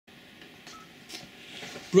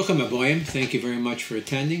Bruchim Aboyim, thank you very much for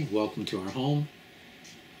attending. Welcome to our home.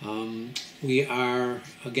 We are,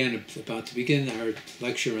 again, about to begin our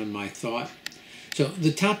lecture on my thought. So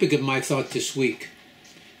the topic of my thought this week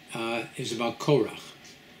is about Korach.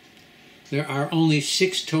 There are only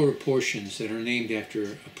 6 Torah portions that are named after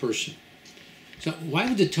a person. So why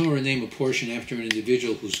would the Torah name a portion after an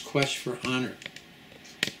individual whose quest for honor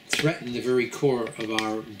threatened the very core of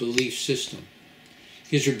our belief system?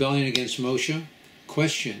 His rebellion against Moshe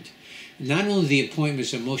questioned not only the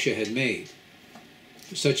appointments that Moshe had made,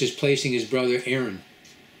 such as placing his brother Aaron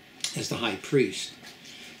as the high priest,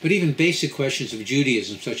 but even basic questions of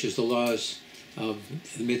Judaism, such as the laws of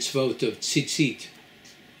the mitzvot of tzitzit,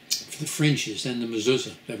 for the fringes and the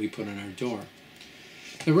mezuzah that we put on our door.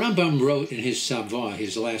 The Rambam wrote in his Savah,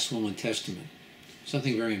 his last will and testament,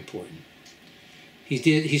 something very important.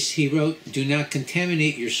 He wrote, "Do not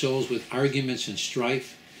contaminate your souls with arguments and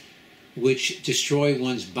strife, which destroy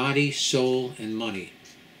one's body, soul, and money.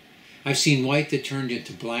 I've seen white that turned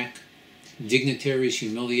into black, dignitaries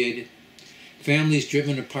humiliated, families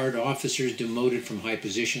driven apart, officers demoted from high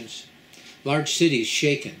positions, large cities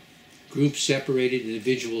shaken, groups separated,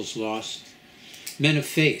 individuals lost, men of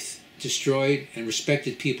faith destroyed, and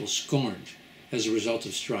respected people scorned as a result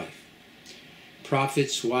of strife.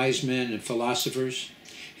 Prophets, wise men, and philosophers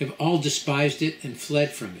have all despised it and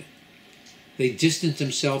fled from it. They distanced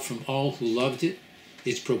themselves from all who loved it,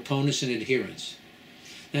 its proponents and adherents.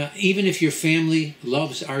 Now, even if your family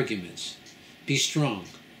loves arguments, be strong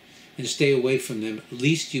and stay away from them,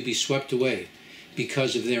 lest you be swept away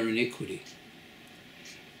because of their iniquity."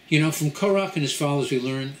 From Korach and his followers we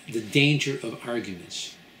learn the danger of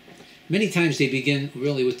arguments. Many times they begin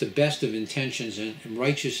really with the best of intentions and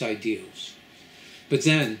righteous ideals. But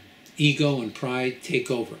then ego and pride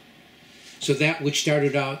take over. So that which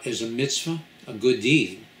started out as a mitzvah, a good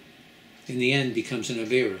deed, in the end becomes an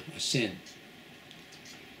avera, a sin.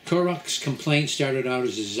 Korach's complaint started out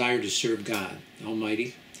as a desire to serve God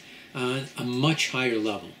Almighty on a much higher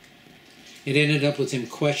level. It ended up with him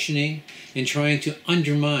questioning and trying to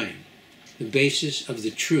undermine the basis of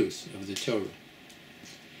the truth of the Torah.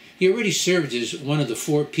 He already served as one of the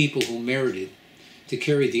 4 people who merited to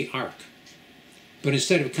carry the ark. But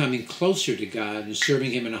instead of coming closer to God and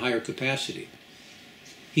serving him in a higher capacity,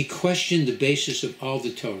 he questioned the basis of all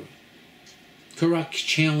the Torah. Korach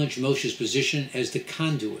challenged Moshe's position as the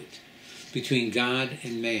conduit between God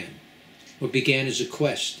and man. What began as a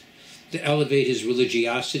quest to elevate his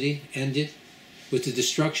religiosity ended with the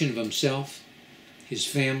destruction of himself, his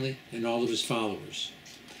family, and all of his followers.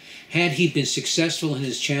 Had he been successful in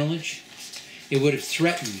his challenge, it would have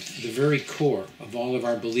threatened the very core of all of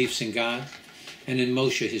our beliefs in God and in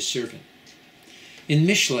Moshe, his servant. In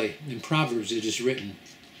Mishlei, in Proverbs, it is written,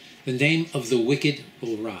 "The name of the wicked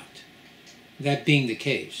will rot." That being the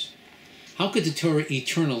case, how could the Torah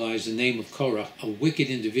eternalize the name of Korach, a wicked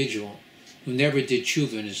individual who never did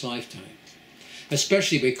tshuva in his lifetime,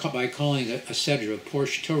 especially by calling a Sedra,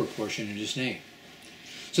 a Torah portion, in his name?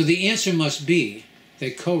 So the answer must be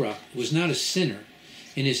that Korach was not a sinner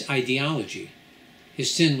in his ideology. His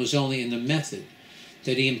sin was only in the method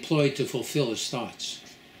that he employed to fulfill his thoughts.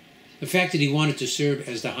 The fact that he wanted to serve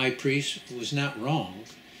as the high priest was not wrong.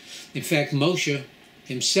 In fact, Moshe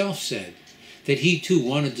himself said that he too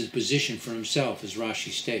wanted the position for himself, as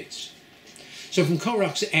Rashi states. So from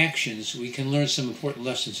Korach's actions, we can learn some important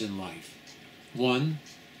lessons in life. 1,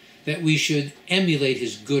 that we should emulate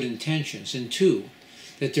his good intentions, and 2,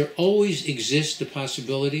 that there always exists the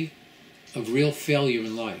possibility of real failure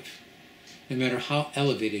in life, no matter how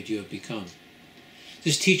elevated you have become.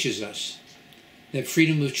 This teaches us that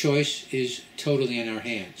freedom of choice is totally in our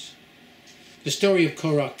hands. The story of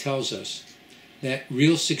Korach tells us that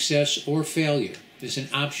real success or failure is an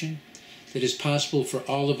option that is possible for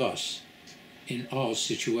all of us in all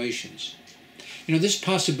situations. This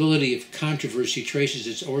possibility of controversy traces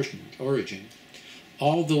its origin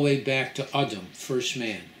all the way back to Adam, first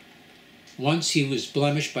man. Once he was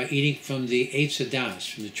blemished by eating from the Eitz Hadas,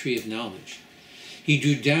 from the tree of knowledge. He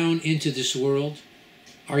drew down into this world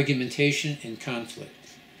argumentation and conflict.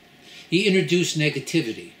 He introduced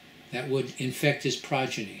negativity that would infect his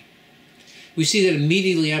progeny. We see that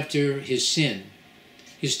immediately after his sin,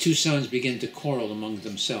 his 2 sons began to quarrel among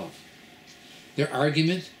themselves. Their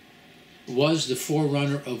argument was the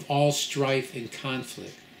forerunner of all strife and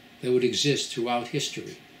conflict that would exist throughout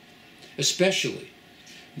history, especially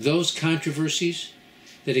those controversies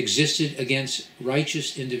that existed against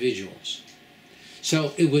righteous individuals.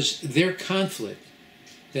 So it was their conflict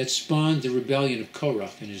that spawned the rebellion of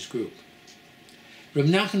Korach and his group. Reb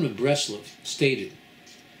Nachman of Breslov stated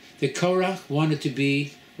that Korach wanted to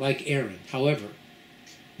be like Aaron. However,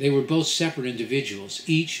 They were both separate individuals,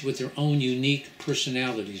 each with their own unique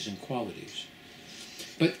personalities and qualities.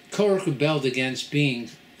 But Korach rebelled against being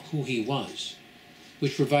who he was,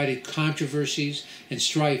 which provided controversies and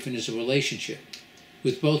strife in his relationship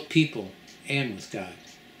with both people and with God.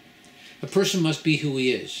 A person must be who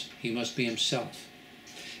he is. He must be himself.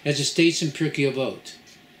 As it states in Pirkei Avot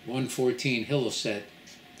 1:14, Hillel said,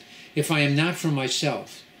 "If I am not for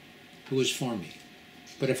myself, who is for me?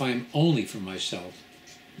 But if I am only for myself,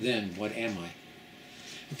 then what am I?"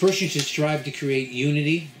 A person should strive to create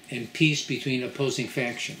unity and peace between opposing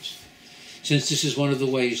factions, since this is one of the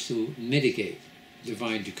ways to mitigate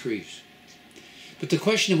divine decrees. But the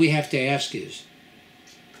question that we have to ask is,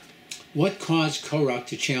 what caused Korach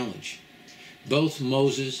to challenge both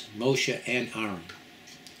Moses, Moshe, and Aaron?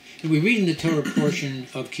 And we read in the Torah portion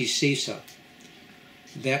of Kisisa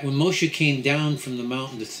that when Moshe came down from the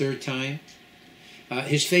mountain the third time,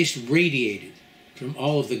 his face radiated from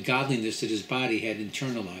all of the godliness that his body had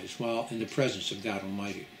internalized while in the presence of God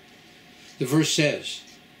Almighty. The verse says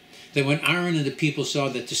that when Aaron and the people saw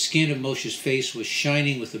that the skin of Moshe's face was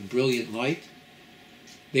shining with a brilliant light,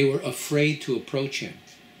 they were afraid to approach him,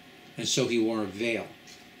 and so he wore a veil.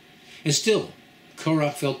 And still,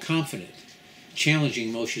 Korach felt confident,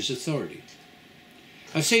 challenging Moshe's authority.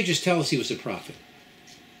 Our sages tell us he was a prophet.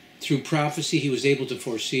 Through prophecy, he was able to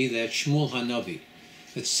foresee that Shmuel HaNavi,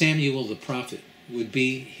 that Samuel the prophet, would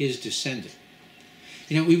be his descendant.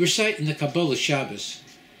 You know, we recite in the Kabbalah Shabbos,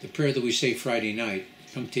 the prayer that we say Friday night,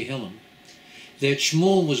 from Tehillim, that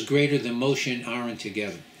Shmuel was greater than Moshe and Aaron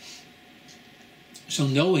together. So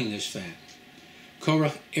knowing this fact,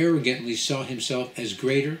 Korach arrogantly saw himself as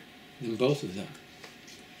greater than both of them.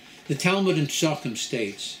 The Talmud in Psachim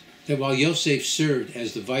states that while Yosef served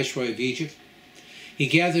as the viceroy of Egypt, he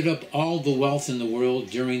gathered up all the wealth in the world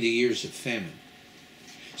during the years of famine.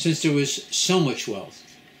 Since there was so much wealth,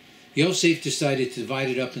 Yosef decided to divide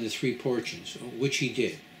it up into 3 portions, which he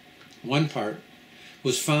did. One part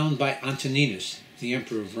was found by Antoninus, the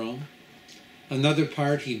emperor of Rome. Another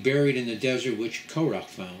part he buried in the desert, which Korach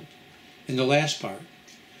found. And the last part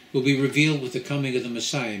will be revealed with the coming of the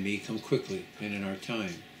Messiah, may he come quickly and in our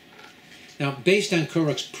time. Now, based on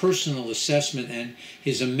Korach's personal assessment and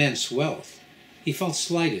his immense wealth, he felt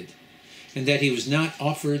slighted, and that he was not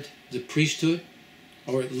offered the priesthood,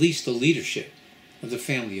 or at least the leadership, of the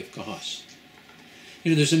family of Kohath. You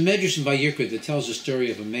know, there's a Medrash in Vayikra that tells the story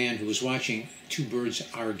of a man who was watching 2 birds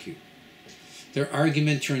argue. Their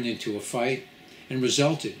argument turned into a fight and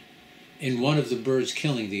resulted in one of the birds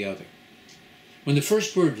killing the other. When the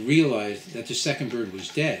first bird realized that the second bird was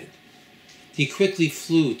dead, he quickly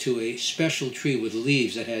flew to a special tree with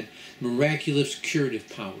leaves that had miraculous curative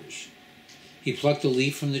powers. He plucked a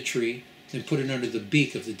leaf from the tree and put it under the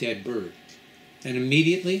beak of the dead bird. And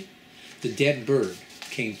immediately, the dead bird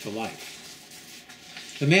came to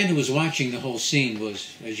life. The man who was watching the whole scene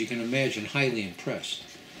was, as you can imagine, highly impressed.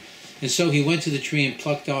 And so he went to the tree and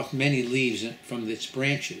plucked off many leaves from its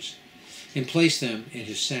branches and placed them in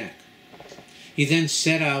his sack. He then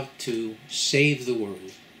set out to save the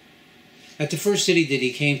world. At the first city that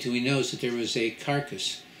he came to, he noticed that there was a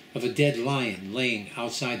carcass of a dead lion laying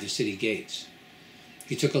outside the city gates.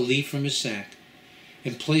 He took a leaf from his sack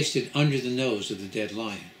and placed it under the nose of the dead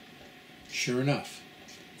lion. Sure enough,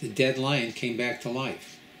 the dead lion came back to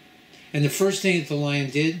life. And the first thing that the lion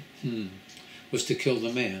did was to kill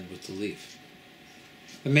the man with the leaf.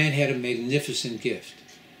 The man had a magnificent gift,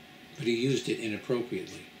 but he used it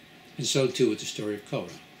inappropriately. And so too with the story of Korah.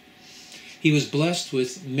 He was blessed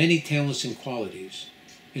with many talents and qualities,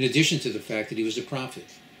 in addition to the fact that he was a prophet.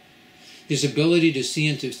 His ability to see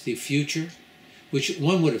into the future, which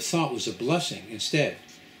one would have thought was a blessing, instead,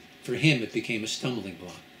 for him it became a stumbling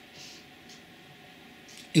block.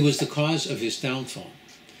 It was the cause of his downfall.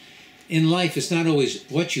 In life, it's not always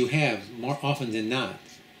what you have, more often than not,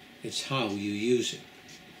 it's how you use it.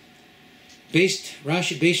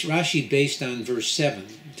 Rashi, based on verse 7,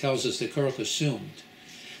 tells us that Korach assumed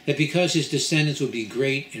that because his descendants would be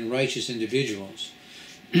great and righteous individuals,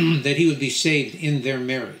 that he would be saved in their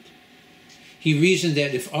merit. He reasoned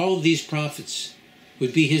that if all of these prophets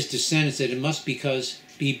would be his descendants, that it must be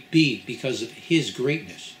because of his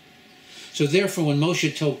greatness. So therefore, when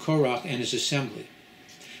Moshe told Korach and his assembly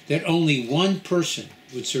that only one person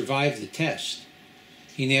would survive the test,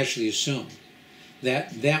 he naturally assumed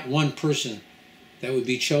that that one person that would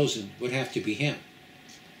be chosen would have to be him.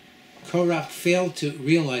 Korach failed to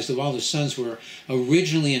realize that while his sons were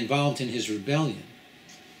originally involved in his rebellion,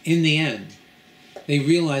 in the end, they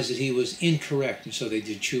realized that he was incorrect, and so they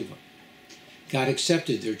did tshuva. God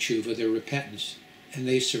accepted their tshuva, their repentance, and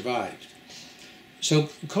they survived. So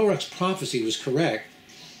Korach's prophecy was correct,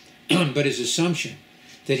 but his assumption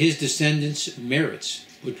that his descendants' merits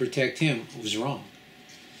would protect him was wrong.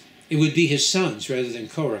 It would be his sons, rather than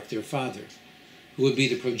Korach, their father, who would be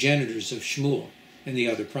the progenitors of Shmuel and the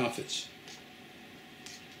other prophets.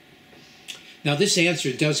 Now, this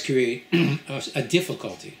answer does create a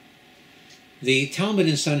difficulty. The Talmud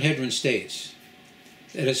in Sanhedrin states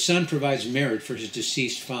that a son provides merit for his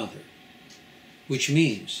deceased father, which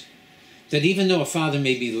means that even though a father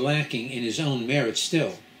may be lacking in his own merits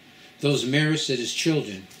still, those merits of his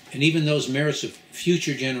children, and even those merits of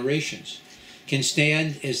future generations, can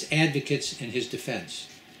stand as advocates in his defense.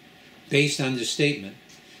 Based on this statement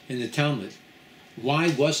in the Talmud, why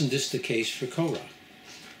wasn't this the case for Korach?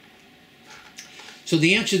 So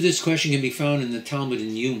the answer to this question can be found in the Talmud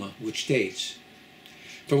in Yuma, which states,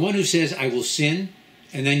 "For one who says, 'I will sin,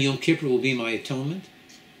 and then Yom Kippur will be my atonement,'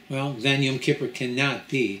 well, then Yom Kippur cannot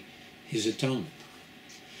be his atonement."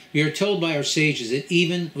 We are told by our sages that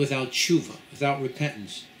even without tshuva, without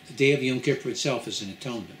repentance, the day of Yom Kippur itself is an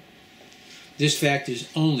atonement. This fact is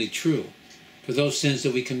only true for those sins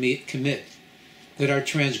that we commit that are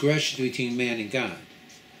transgressions between man and God.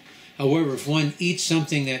 However, if one eats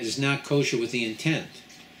something that is not kosher with the intent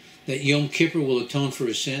that Yom Kippur will atone for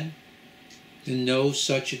his sin, then no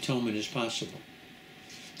such atonement is possible.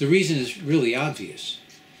 The reason is really obvious,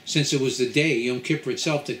 since it was the day, Yom Kippur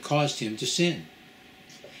itself, that caused him to sin.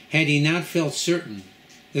 Had he not felt certain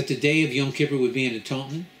that the day of Yom Kippur would be an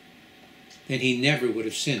atonement, then he never would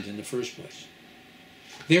have sinned in the first place.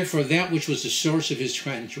 Therefore, that which was the source of his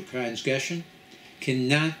transgression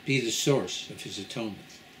cannot be the source of his atonement.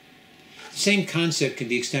 The same concept can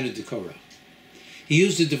be extended to Korach. He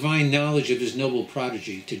used the divine knowledge of his noble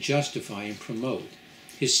prodigy to justify and promote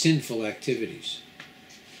his sinful activities.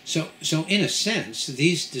 So in a sense,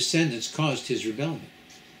 these descendants caused his rebellion.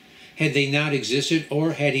 Had they not existed,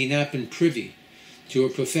 or had he not been privy to a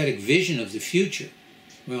prophetic vision of the future,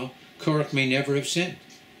 well, Korach may never have sinned.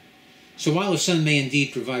 So while a son may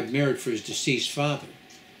indeed provide merit for his deceased father,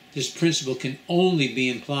 this principle can only be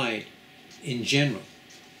implied in general.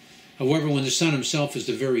 However, when the son himself is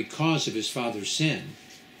the very cause of his father's sin,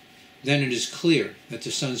 then it is clear that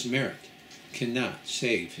the son's merit cannot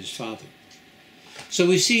save his father. So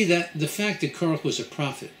we see that the fact that Korach was a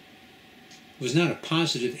prophet was not a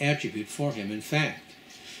positive attribute for him. In fact,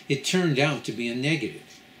 it turned out to be a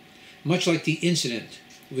negative, much like the incident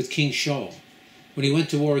with King Shaul when he went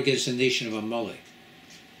to war against the nation of Amalek.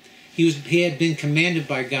 He had been commanded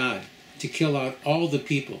by God to kill out all the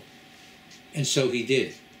people, and so he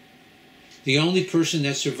did. The only person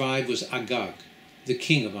that survived was Agag, the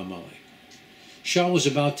king of Amalek. Shaul was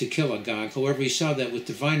about to kill Agag. However, he saw that with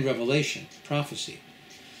divine revelation, prophecy,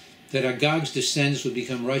 that Agag's descendants would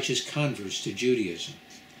become righteous converts to Judaism.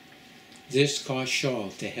 This caused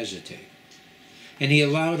Shaul to hesitate, and he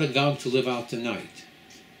allowed Agag to live out the night.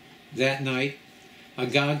 That night,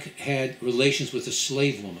 Agag had relations with a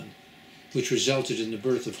slave woman, which resulted in the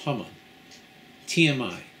birth of Haman.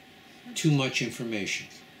 TMI, too much information.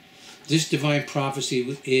 This divine prophecy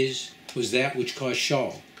was that which caused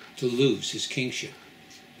Shaul to lose his kingship.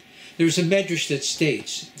 There is a medrash that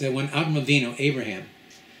states that when Abraham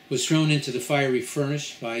was thrown into the fiery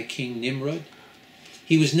furnace by King Nimrod,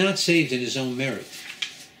 he was not saved in his own merit.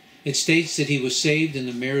 It states that he was saved in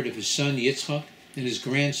the merit of his son Yitzchak and his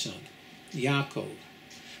grandson Yaakov,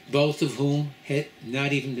 both of whom had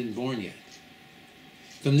not even been born yet.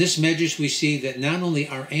 From this medrash we see that not only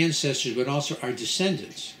our ancestors but also our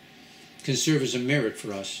descendants can serve as a merit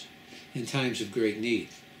for us in times of great need.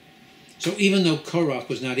 So even though Korach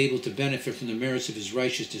was not able to benefit from the merits of his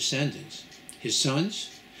righteous descendants, his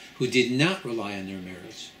sons, who did not rely on their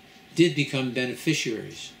merits, did become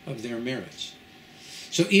beneficiaries of their merits.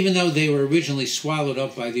 So even though they were originally swallowed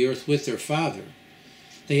up by the earth with their father,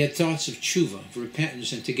 they had thoughts of tshuva, of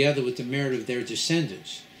repentance, and together with the merit of their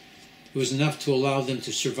descendants, it was enough to allow them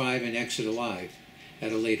to survive and exit alive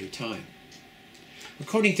at a later time.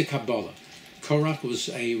 According to Kabbalah, Korach was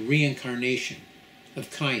a reincarnation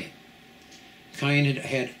of Cain. Cain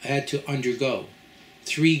had to undergo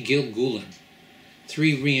 3 Gilgulim,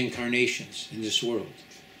 3 reincarnations in this world.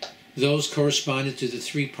 Those corresponded to the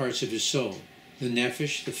 3 parts of his soul: the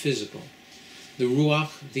nefesh, the physical; the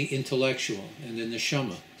ruach, the intellectual; and the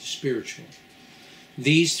neshama, the spiritual.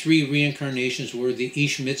 These 3 reincarnations were the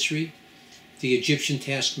Ish Mitzri, the Egyptian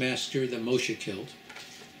taskmaster that Moshe killed;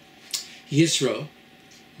 Yisro,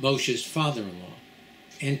 Moshe's father-in-law;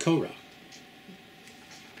 and Korach.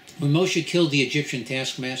 When Moshe killed the Egyptian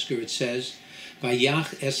taskmaster, it says,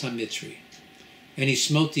 Vayach es ha-Mitzri, and he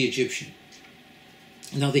smote the Egyptian.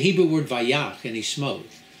 Now the Hebrew word Vayach, and he smote,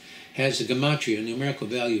 has a gematria, a numerical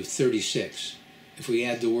value of 36. if we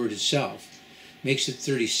add the word itself, makes it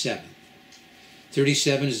 37.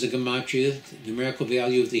 37 is the gematria, the numerical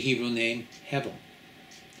value of the Hebrew name Hevel.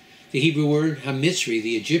 The Hebrew word Hamitzri,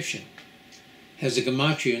 the Egyptian, has a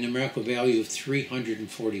gematria, a numerical value of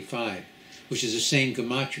 345, which is the same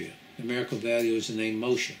gematria, numerical value as the name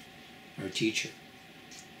Moshe, our teacher.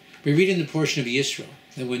 We read in the portion of Yisro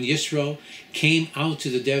that when Yisro came out to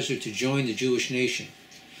the desert to join the Jewish nation,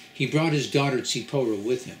 he brought his daughter Tzipporah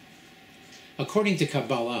with him. According to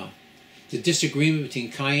Kabbalah, the disagreement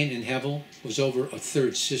between Cain and Hevel was over a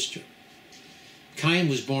third sister. Cain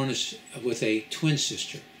was born with a twin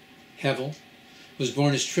sister. Hevel was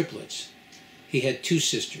born as triplets. He had two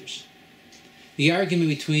sisters. The argument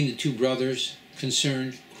between the two brothers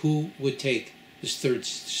concerned who would take his third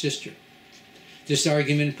sister. This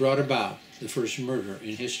argument brought about the first murder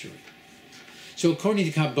in history. So according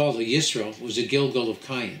to Kabbalah, Yisro was a Gilgal of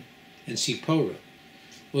Cain, and Tzipporah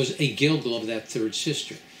was a Gilgal of that third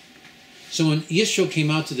sister. So when Yisro came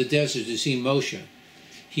out to the desert to see Moshe,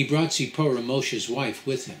 he brought Tzipporah, Moshe's wife,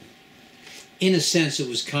 with him. In a sense, it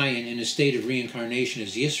was Cain in a state of reincarnation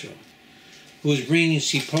as Yisro, who was bringing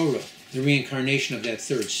Tzipporah, the reincarnation of that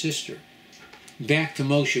third sister, back to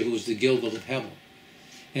Moshe, who was the Gilgal of Hevel,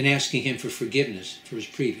 and asking him for forgiveness for his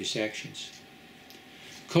previous actions.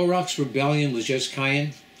 Korach's rebellion was just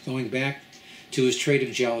Cain going back to his trait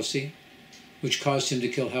of jealousy, which caused him to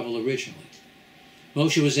kill Hevel originally.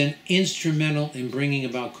 Moshe was then instrumental in bringing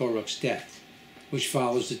about Korach's death, which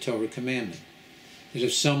follows the Torah commandment, that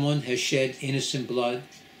if someone has shed innocent blood,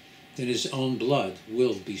 then his own blood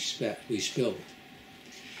will be spilled.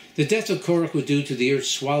 The death of Korach was due to the earth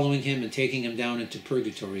swallowing him and taking him down into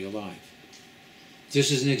purgatory alive.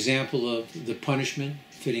 This is an example of the punishment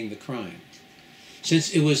fitting the crime,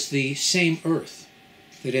 since it was the same earth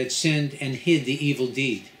that had sinned and hid the evil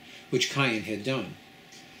deed which Cain had done,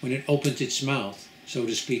 when it opened its mouth, so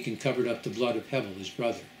to speak, and covered up the blood of Hevel, his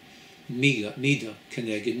brother. Midah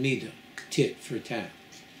keneged midah, tit for tat.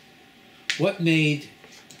 What made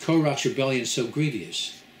Korach's rebellion so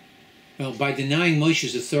grievous? Well, by denying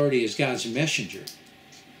Moshe's authority as God's messenger,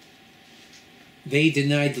 they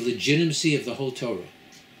denied the legitimacy of the whole Torah.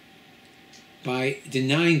 By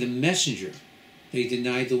denying the messenger, they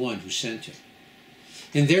denied the one who sent him.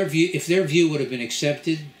 In their view, if their view would have been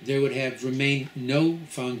accepted, there would have remained no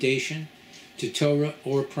foundation to Torah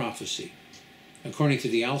or prophecy. According to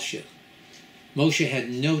the Alshich, Moshe had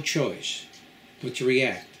no choice but to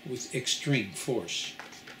react with extreme force.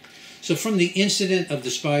 So from the incident of the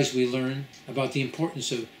spies we learn about the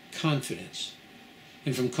importance of confidence.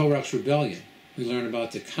 And from Korach's rebellion, we learn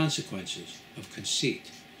about the consequences of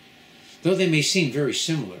conceit. Though they may seem very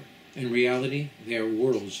similar, in reality, they are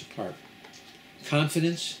worlds apart.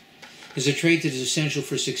 Confidence is a trait that is essential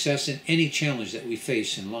for success in any challenge that we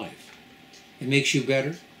face in life. It makes you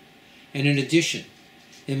better, and in addition,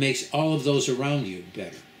 it makes all of those around you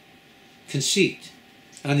better. Conceit,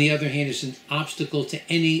 on the other hand, is an obstacle to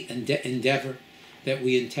any endeavor that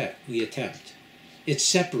we attempt. It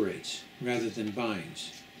separates rather than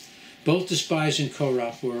binds. Both the spies and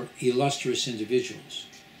Korach were illustrious individuals.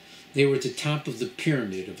 They were at the top of the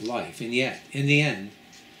pyramid of life, and yet, in the end,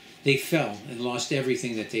 they fell and lost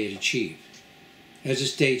everything that they had achieved. As it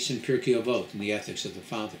states in Pirkei Avot, in the Ethics of the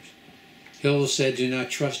Fathers, Hillel said, "Do not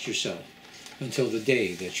trust yourself until the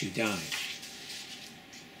day that you die."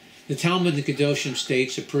 The Talmud in Kedoshim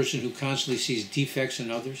states a person who constantly sees defects in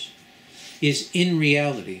others is in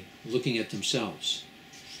reality looking at themselves,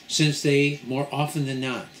 since they, more often than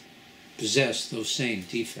not, possess those same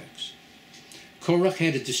defects. Korach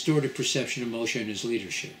had a distorted perception of Moshe and his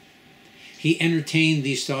leadership. He entertained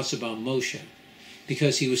these thoughts about Moshe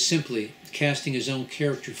because he was simply casting his own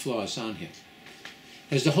character flaws on him.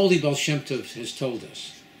 As the Holy Baal Shem Tov has told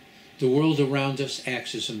us, the world around us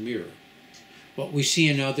acts as a mirror. What we see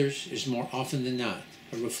in others is more often than not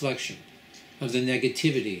a reflection of the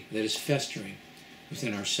negativity that is festering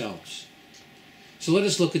within ourselves. So let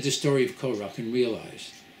us look at the story of Korach and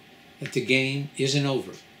realize that the game isn't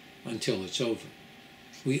over until it's over.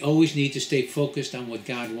 We always need to stay focused on what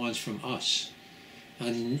God wants from us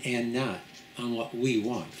and not on what we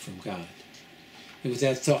want from God. And with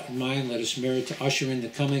that thought in mind, let us merit to usher in the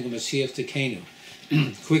coming of Messiah Tekenu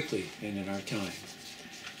quickly and in our time.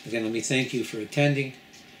 Again, let me thank you for attending.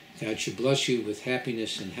 God should bless you with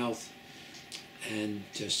happiness and health and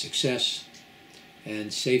success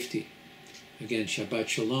and safety. Again, Shabbat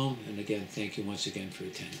Shalom, and again, thank you once again for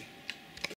attending.